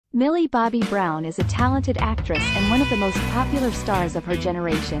Millie Bobby Brown is a talented actress and one of the most popular stars of her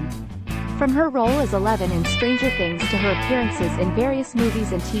generation. From her role as Eleven in Stranger Things to her appearances in various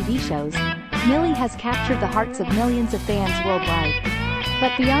movies and TV shows, Millie has captured the hearts of millions of fans worldwide.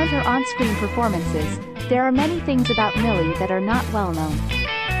 But beyond her on-screen performances, there are many things about Millie that are not well known.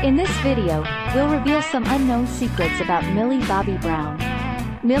 In this video, we'll reveal some unknown secrets about Millie Bobby Brown.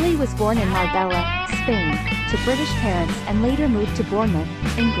 Millie was born in Marbella, Spain, to British parents and later moved to Bournemouth,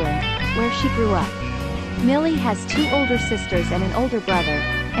 England, where she grew up. Millie has two older sisters and an older brother,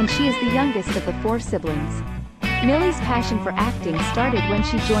 and she is the youngest of the four siblings. Millie's passion for acting started when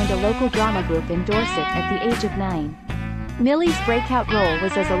she joined a local drama group in Dorset at the age of 9. Millie's breakout role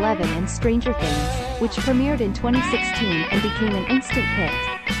was as Eleven in Stranger Things, which premiered in 2016 and became an instant hit.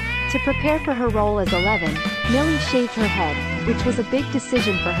 To prepare for her role as Eleven, Millie shaved her head, which was a big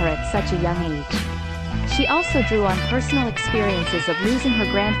decision for her at such a young age. She also drew on personal experiences of losing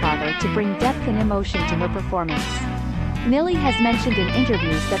her grandfather to bring depth and emotion to her performance. Millie has mentioned in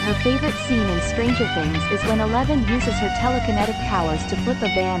interviews that her favorite scene in Stranger Things is when Eleven uses her telekinetic powers to flip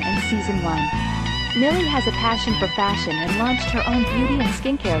a van in Season 1. Millie has a passion for fashion and launched her own beauty and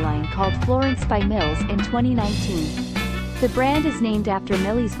skincare line called Florence by Mills in 2019. The brand is named after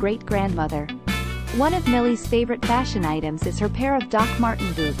Millie's great-grandmother. One of Millie's favorite fashion items is her pair of Doc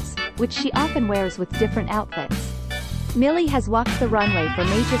Marten boots, which she often wears with different outfits. Millie has walked the runway for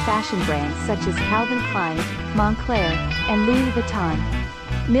major fashion brands such as Calvin Klein, Moncler, and Louis Vuitton.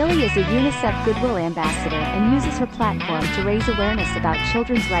 Millie is a UNICEF Goodwill Ambassador and uses her platform to raise awareness about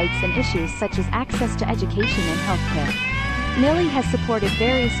children's rights and issues such as access to education and healthcare. Millie has supported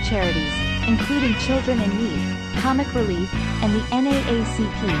various charities, including Children in Need, Comic Relief, and the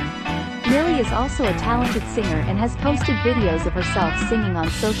NAACP. Millie is also a talented singer and has posted videos of herself singing on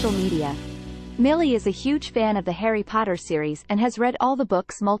social media. Millie is a huge fan of the Harry Potter series and has read all the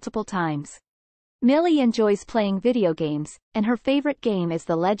books multiple times. Millie enjoys playing video games, and her favorite game is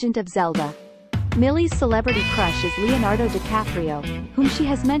The Legend of Zelda. Millie's celebrity crush is Leonardo DiCaprio, whom she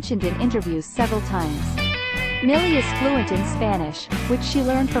has mentioned in interviews several times. Millie is fluent in Spanish, which she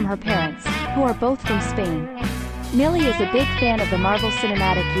learned from her parents, who are both from Spain. Millie is a big fan of the Marvel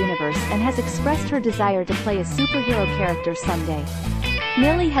Cinematic Universe and has expressed her desire to play a superhero character someday.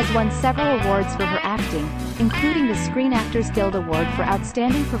 Millie has won several awards for her acting, including the Screen Actors Guild Award for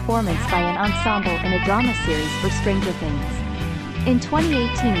Outstanding Performance by an Ensemble in a Drama Series for Stranger Things. In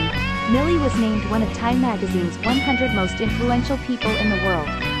 2018, Millie was named one of Time magazine's 100 most influential people in the world,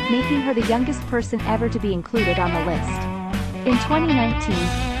 making her the youngest person ever to be included on the list. In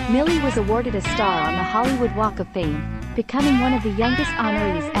 2019, Millie was awarded a star on the Hollywood Walk of Fame, becoming one of the youngest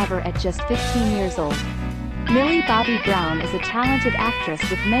honorees ever at just 15 years old. Millie Bobby Brown is a talented actress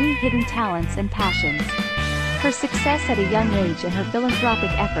with many hidden talents and passions. Her success at a young age and her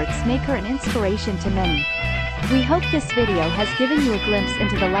philanthropic efforts make her an inspiration to many. We hope this video has given you a glimpse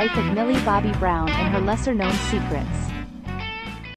into the life of Millie Bobby Brown and her lesser-known secrets.